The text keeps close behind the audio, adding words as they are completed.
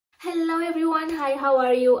everyone, hi, how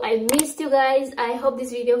are you? I missed you guys. I hope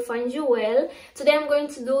this video finds you well. Today I'm going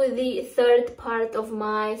to do the third part of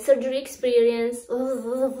my surgery experience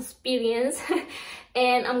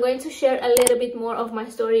and I'm going to share a little bit more of my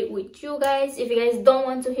story with you guys. If you guys don't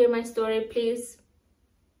want to hear my story, please,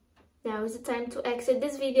 now is the time to exit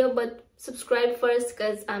this video, but subscribe first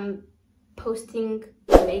because I'm posting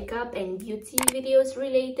makeup and beauty videos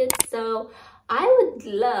related, so I would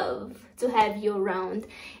love to have you around.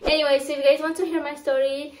 Anyway, so if you guys want to hear my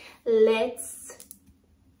story, let's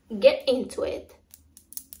get into it.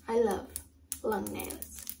 I love long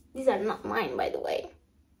nails. These are not mine, by the way.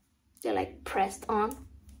 They're like pressed on,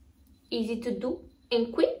 easy to do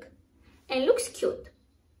and quick, and looks cute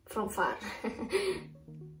from far.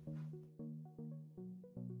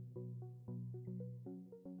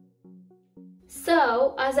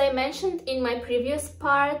 So, as I mentioned in my previous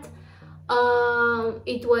part,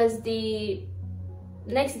 it was the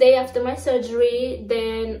next day after my surgery.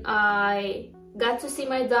 Then I got to see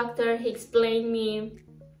my doctor. He explained me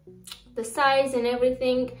the size and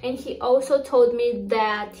everything, and he also told me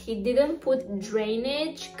that he didn't put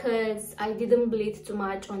drainage because I didn't bleed too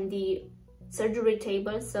much on the surgery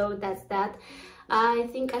table, so that's that. I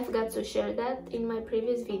think I forgot to share that in my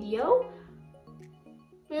previous video.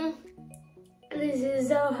 This is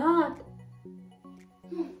so hot.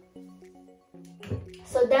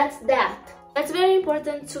 So that's that. That's very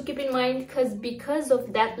important to keep in mind because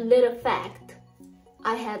of that little fact,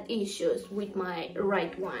 I had issues with my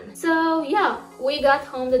right one. So yeah, we got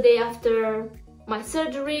home the day after my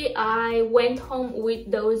surgery. I went home with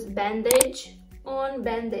those bandage. Oh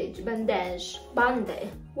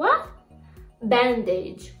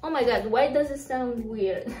my god, why does it sound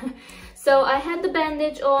weird? So I had the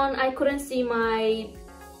bandage on. I couldn't see my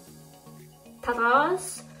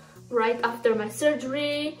tatas right after my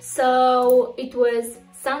surgery. So it was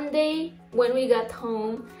Sunday when we got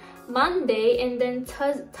home, Monday, and then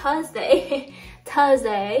Tuesday,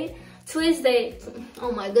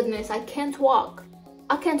 oh my goodness, I can't walk.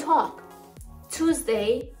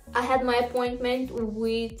 Tuesday, I had my appointment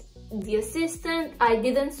with the assistant. I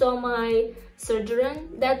didn't saw my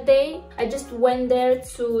surgeon that day. I just went there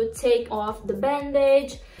to take off the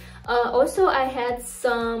bandage. Also, I had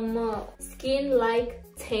some skin-like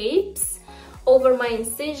tapes over my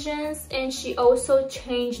incisions, and she also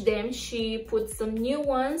changed them. She put some new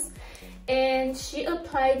ones, and she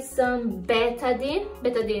applied some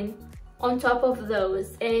betadine on top of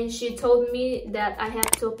those, and she told me that I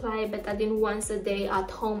have to apply betadine once a day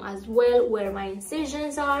at home as well, where my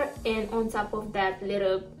incisions are, and on top of that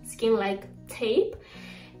little skin-like tape.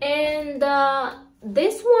 And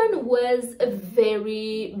this one was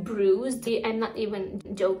very bruised. I'm not even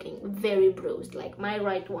joking, very bruised, like my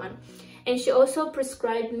right one. And she also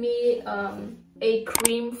prescribed me a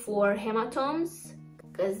cream for hematomes,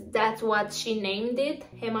 because that's what she named it,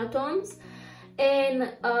 hematomes.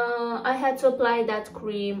 And I had to apply that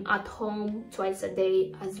cream at home twice a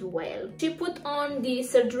day as well. She put on the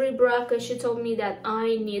surgery bra because she told me that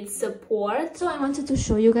I need support. So I wanted to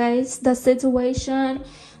show you guys the situation.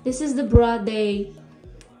 This is the bra they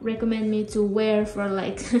recommend me to wear for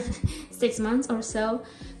like 6 months or so,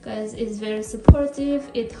 because it's very supportive.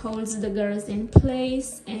 It holds the girls in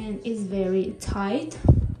place and is very tight.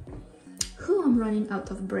 I'm running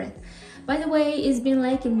out of breath. By the way, it's been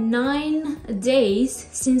like 9 days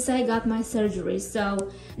since I got my surgery, so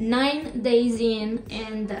 9 days in,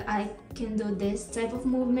 and I can do this type of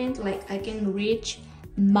movement. Like, I can reach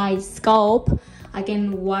my scalp, I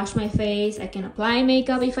can wash my face, I can apply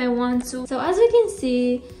makeup if I want to. So as you can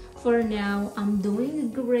see, for now I'm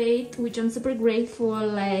doing great, which I'm super grateful.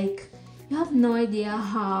 Like, you have no idea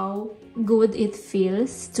how good it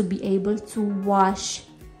feels to be able to wash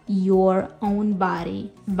your own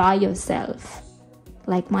body by yourself,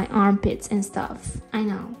 like my armpits and stuff. I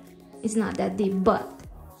know it's not that deep, but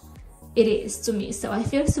it is to me. So I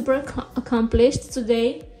feel super accomplished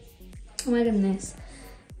today. Oh my goodness,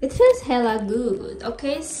 it feels hella good.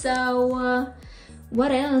 Okay, so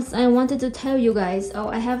what else I wanted to tell you guys? Oh,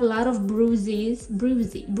 I have a lot of bruises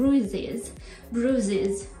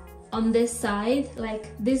on this side.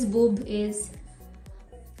 Like, this boob is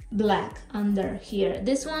black under here.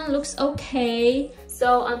 This one looks okay.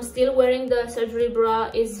 So I'm still wearing the surgery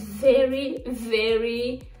bra. It's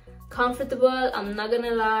very comfortable, I'm not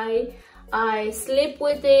gonna lie. I sleep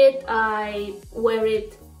with it. I wear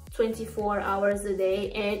it 24 hours a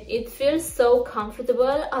day, and it feels so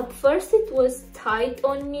comfortable. At first it was tight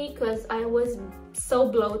on me because I was so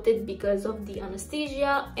bloated because of the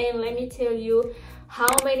anesthesia, and let me tell you how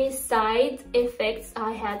many side effects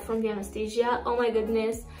I had from the anesthesia. Oh my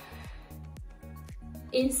goodness.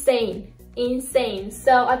 insane.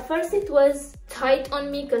 So at first it was tight on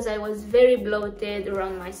me because I was very bloated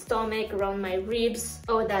around my stomach, around my ribs,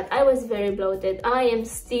 all that. I was very bloated. I am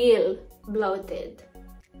still bloated,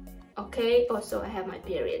 okay? Also, I have my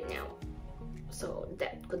period now, so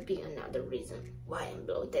that could be another reason why I'm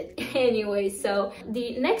bloated. Anyway, so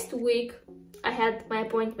the next week I had my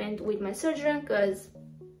appointment with my surgeon because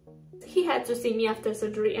he had to see me after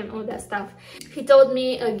surgery and all that stuff. He told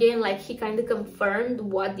me again, like, he kind of confirmed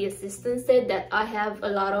what the assistant said, that I have a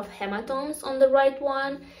lot of hematomes on the right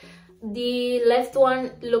one. The left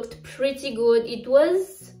one looked pretty good. It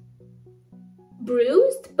was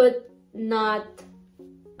bruised, but not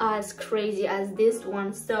as crazy as this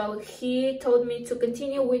one. So he told me to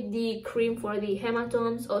continue with the cream for the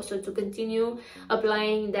hematomes, also to continue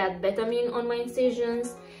applying that betamine on my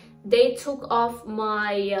incisions. They took off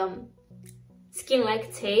my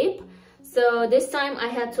skin-like tape, so this time I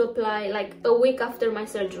had to apply, like a week after my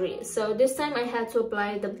surgery, so this time I had to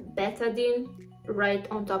apply the betadine right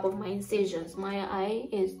on top of my incisions. My eye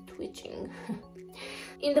is twitching.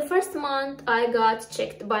 In the first month I got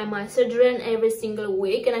checked by my surgeon every single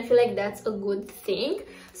week, and I feel like that's a good thing.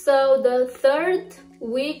 So the third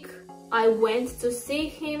week I went to see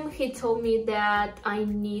him. He told me that I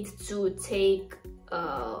need to take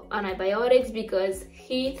antibiotics because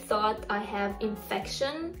he thought I have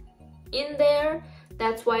infection in there.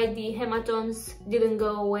 That's why the hematomes didn't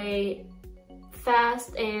go away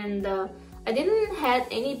fast, and I didn't have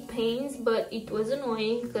any pains, but it was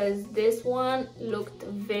annoying because this one looked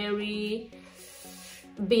very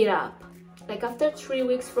beat up. Like after 3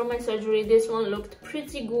 weeks from my surgery, this one looked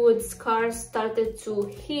pretty good. Scars started to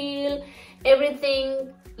heal.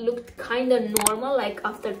 Everything looked kind of normal, like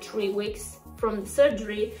after 3 weeks from the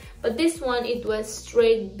surgery. But this one, it was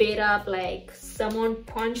straight beat up, like someone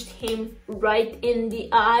punched him right in the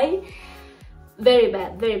eye. Very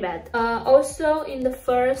bad, very bad. Also, in the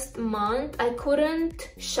first month, I couldn't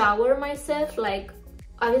shower myself. Like,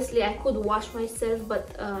 obviously I could wash myself, but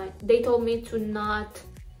they told me to not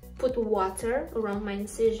put water around my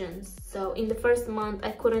incisions. So in the first month,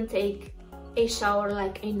 I couldn't take a shower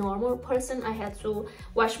like a normal person. I had to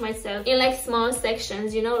wash myself in like small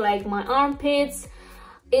sections, you know, like my armpits.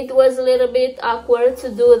 It was a little bit awkward to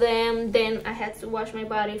do them. Then I had to wash my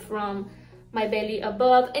body from my belly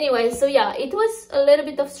above. Anyway, so yeah, it was a little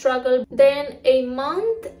bit of struggle. Then a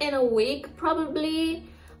month and a week probably,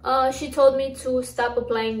 she told me to stop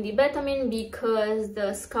applying the betamine because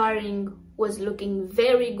the scarring was looking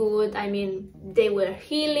very good. I mean, they were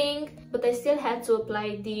healing, but I still had to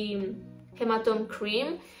apply the hematome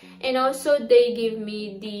cream, and also they give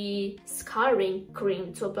me the scarring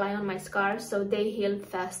cream to apply on my scars so they heal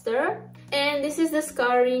faster. And this is the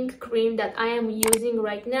scarring cream that I am using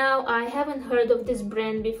right now. I haven't heard of this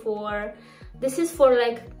brand before. This is for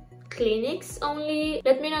like clinics only.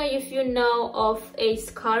 Let me know if you know of a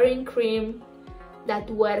scarring cream that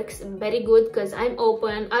works very good, because I'm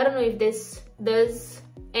open. I don't know if this does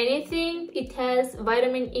anything. It has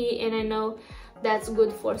vitamin E, and I know that's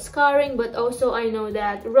good for scarring, but also I know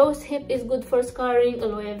that rose hip is good for scarring,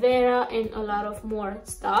 aloe vera, and a lot of more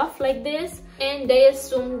stuff like this. And they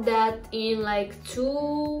assumed that in like 2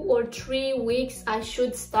 or 3 weeks I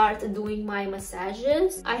should start doing my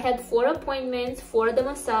massages. I had 4 appointments for the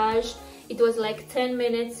massage. It was like 10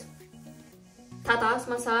 minutes tatas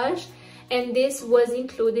massage, and this was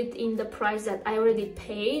included in the price that I already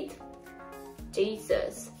paid.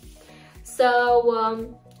 Jesus.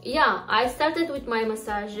 So yeah, I started with my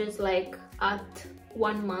massages like at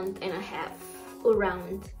 1.5 months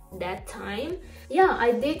around that time. Yeah,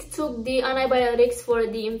 I did took the antibiotics for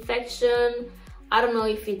the infection. I don't know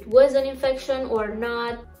if it was an infection or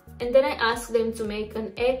not. And then I asked them to make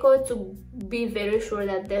an echo to be very sure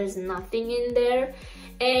that there's nothing in there.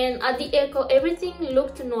 And at the echo, everything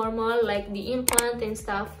looked normal, like the implant and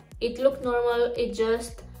stuff. It looked normal. It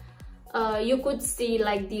just you could see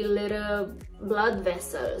like the little blood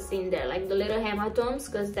vessels in there, like the little hematomes,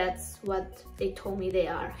 because that's what they told me they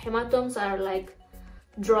are. Hematomes are like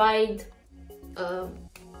dried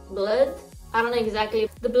blood. I don't know exactly.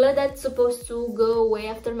 The blood that's supposed to go away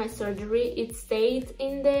after my surgery, it stayed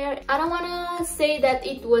in there. I don't want to say that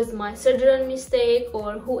it was my surgeon mistake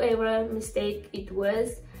or whoever mistake it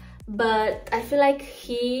was, but I feel like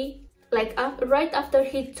he, like right after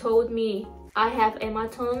he told me I have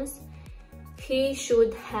hematomes, he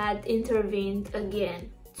should had intervened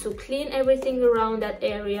again to clean everything around that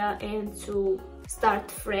area and to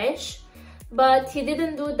start fresh. But he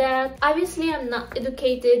didn't do that. Obviously, I'm not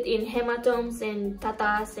educated in hematomes and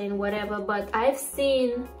tatas and whatever, but I've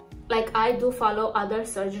seen, like, I do follow other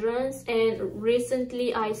surgeons, and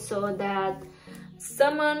recently I saw that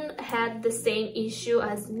someone had the same issue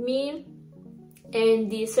as me,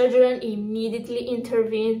 and the surgeon immediately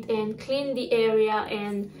intervened and cleaned the area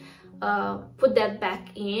and put that back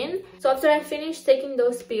in. So after I finished taking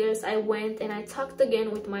those pills, I went and I talked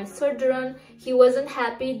again with my surgeon. He wasn't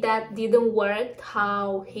happy that didn't work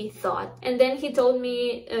how he thought, and then he told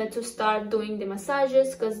me to start doing the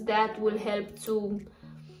massages because that will help to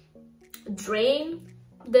drain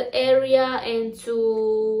the area and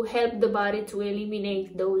to help the body to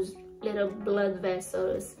eliminate those little blood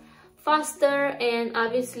vessels faster. And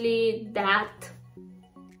obviously that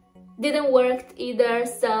didn't work either.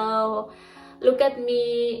 So look at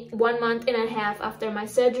me 1.5 months after my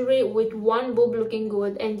surgery with one boob looking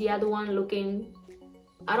good and the other one looking,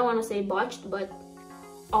 I don't want to say botched, but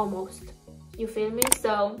almost, you feel me?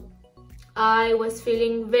 So I was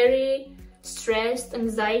feeling very stressed.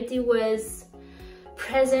 Anxiety was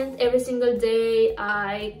present every single day.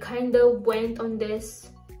 I kind of went on this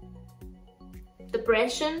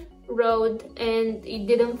depression road and it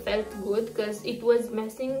didn't felt good because it was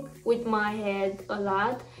messing with my head a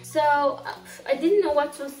lot. So I didn't know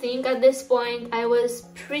what to think at this point. I was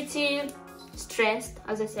pretty stressed,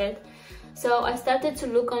 as I said. So I started to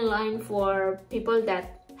look online for people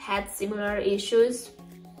that had similar issues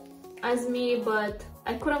as me, but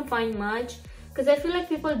I couldn't find much because I feel like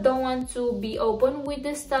people don't want to be open with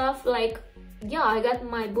this stuff. Like, yeah, I got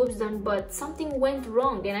my boobs done, but something went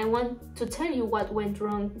wrong and I want to tell you what went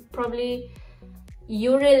wrong. Probably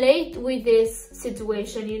you relate with this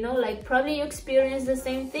situation, you know, like probably you experience the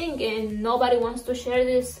same thing and nobody wants to share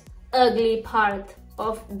this ugly part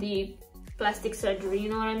of the plastic surgery, you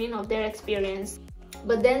know what I mean, of their experience.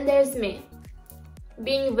 But then there's me,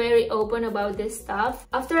 being very open about this stuff.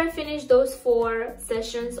 After I finished those 4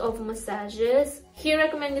 sessions of massages, he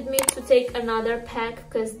recommended me to take another pack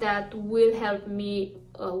because that will help me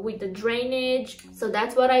with the drainage. So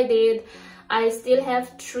that's what I did. I still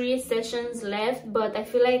have 3 sessions left, but I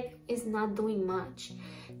feel like it's not doing much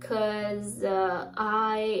because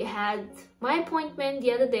I had my appointment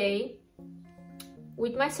the other day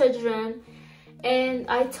with my surgeon and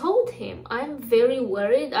I told him I'm very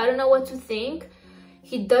worried. I don't know what to think.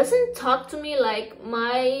 He doesn't talk to me like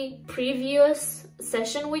my previous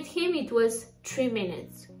session with him. It was 3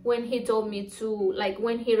 minutes when he told me to, like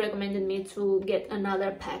when he recommended me to get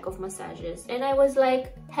another pack of massages. And I was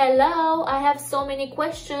like, hello, I have so many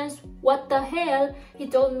questions, what the hell? He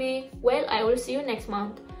told me, well, I will see you next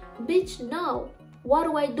month. Bitch, no. What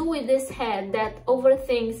do I do with this head that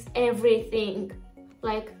overthinks everything?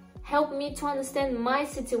 Like, help me to understand my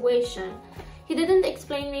situation. He didn't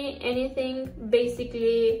explain me anything.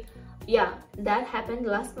 Basically, yeah, that happened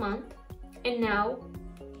last month. And now,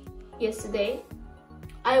 yesterday,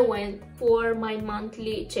 I went for my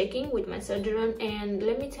monthly checking with my surgeon, and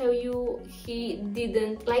let me tell you, he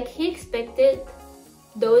didn't, like, he expected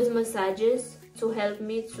those massages to help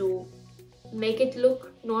me to make it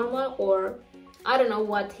look normal, or I don't know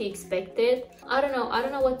what he expected. I don't know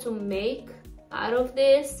what to make out of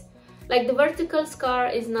this. Like, the vertical scar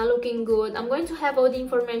is not looking good. I'm going to have all the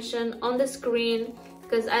information on the screen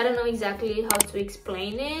because I don't know exactly how to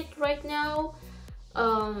explain it right now.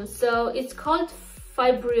 So it's called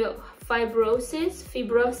fibrosis,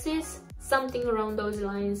 something around those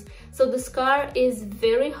lines. So the scar is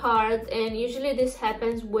very hard, and usually this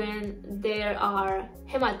happens when there are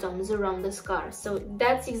hematomas around the scar. So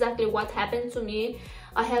that's exactly what happened to me.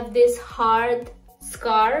 I have this hard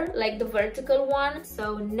scar, like the vertical one.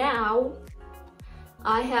 So now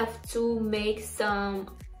I have to make some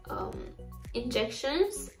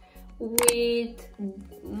injections with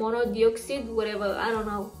monodioxide, whatever, I don't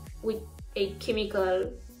know, with a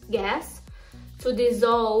chemical gas to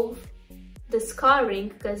dissolve the scarring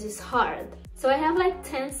because it's hard. So I have like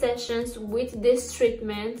 10 sessions with this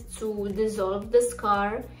treatment to dissolve the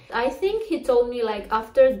scar. I think he told me, like,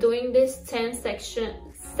 after doing this 10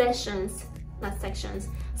 sessions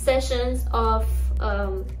of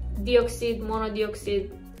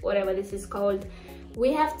monodioxide, whatever this is called,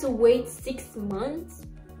 we have to wait 6 months.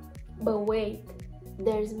 But wait,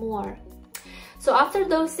 there's more. So after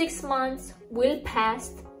those 6 months will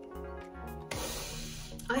pass,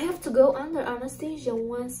 I have to go under anesthesia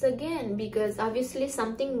once again because obviously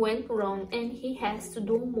something went wrong and he has to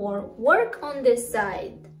do more work on this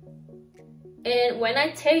side. And when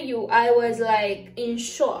I tell you, I was like in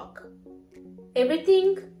shock.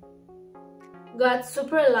 Everything got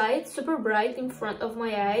super light, super bright in front of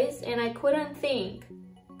my eyes, and I couldn't think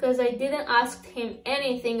because I didn't ask him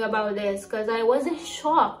anything about this because I was in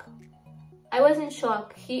shock.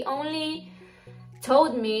 He only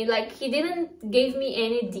told me, like, he didn't give me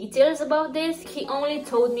any details about this. He only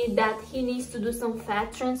told me that he needs to do some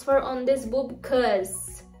fat transfer on this boob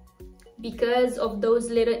because of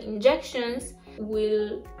those little injections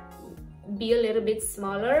will be a little bit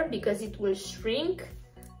smaller because it will shrink.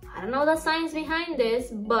 I don't know the science behind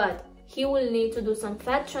this, but he will need to do some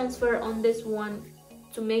fat transfer on this one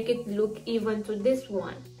to make it look even to this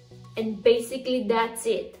one. And basically that's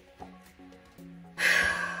it.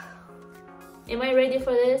 Am I ready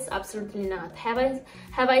for this? Absolutely not. Have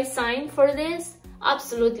I signed for this?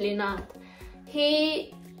 Absolutely not.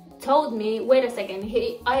 He told me, wait a second,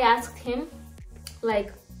 I asked him,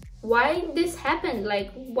 like, why this happened,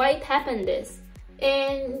 like, why it happened this?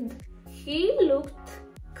 And he looked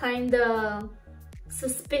kinda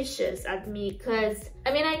suspicious at me, because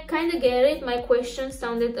I mean, I kind of get it. My question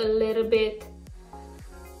sounded a little bit,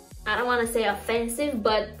 I don't want to say offensive,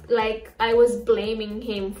 but like I was blaming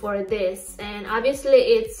him for this, and obviously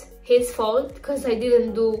it's his fault because I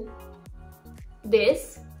didn't do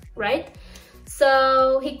this, right?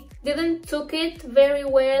 So he didn't took it very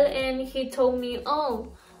well, and he told me,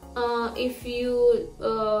 oh, if you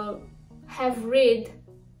have read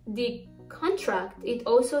the contract, it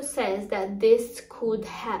also says that this could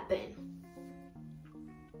happen.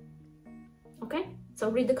 Okay, so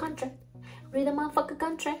read the contract, read the motherfucking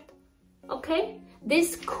contract. Okay,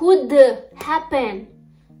 this could happen,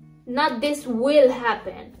 not this will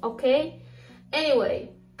happen. Okay, anyway,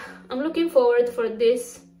 I'm looking forward for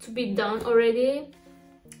this to be done already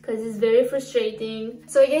because it's very frustrating.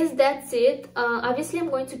 So I guess that's it. Obviously I'm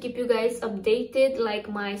going to keep you guys updated, like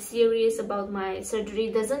my series about my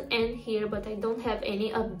surgery doesn't end here, but I don't have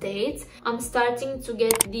any updates. I'm starting to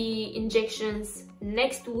get the injections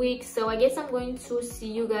next week, so I guess I'm going to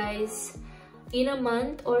see you guys in a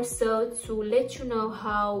month or so to let you know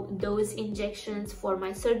how those injections for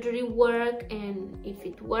my surgery work, and if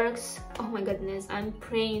it works, oh my goodness, I'm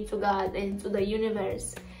praying to God and to the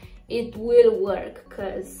universe it will work,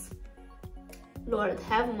 because Lord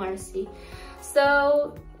have mercy.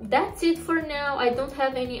 So that's it for now. I don't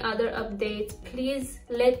have any other updates. Please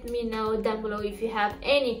let me know down below if you have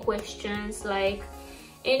any questions, like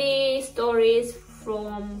any stories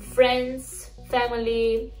from friends,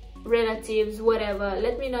 family, relatives, whatever.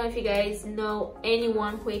 Let me know if you guys know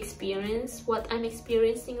anyone who experienced what I'm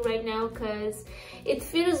experiencing right now, because it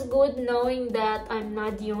feels good knowing that I'm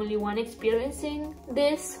not the only one experiencing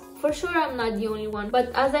this. For sure I'm not the only one,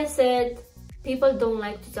 but as I said, people don't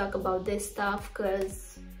like to talk about this stuff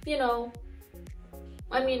because, you know,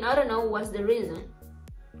 I mean, I don't know what's the reason.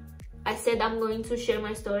 I said I'm going to share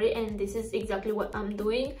my story, and this is exactly what I'm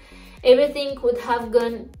doing. Everything could have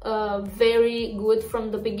gone very good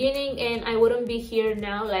from the beginning, and I wouldn't be here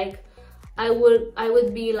now. Like I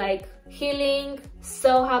would be like healing,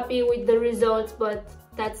 so happy with the results, but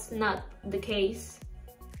that's not the case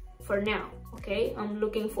for now. Okay, I'm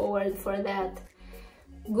looking forward for that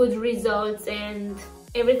good results and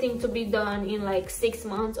everything to be done in like 6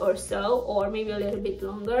 months or so, or maybe a little bit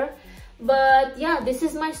longer. But yeah, this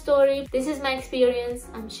is my story, this is my experience.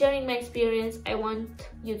 I'm sharing my experience. I want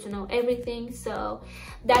you to know everything, so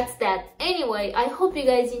that's that. Anyway, I hope you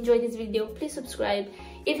guys enjoyed this video. Please subscribe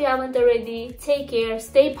if you haven't already. Take care,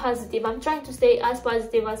 stay positive. I'm trying to stay as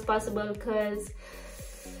positive as possible because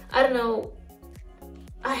I don't know,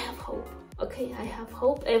 I have hope. Okay, I have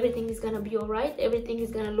hope. Everything is gonna be all right. Everything is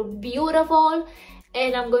gonna look beautiful,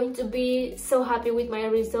 and I'm going to be so happy with my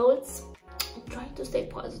results. I'm trying to stay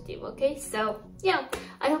positive. Okay, so yeah,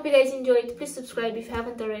 I hope you guys enjoyed. Please subscribe if you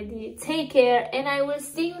haven't already. Take care, and I will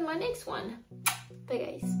see you in my next one.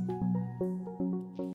 Bye guys.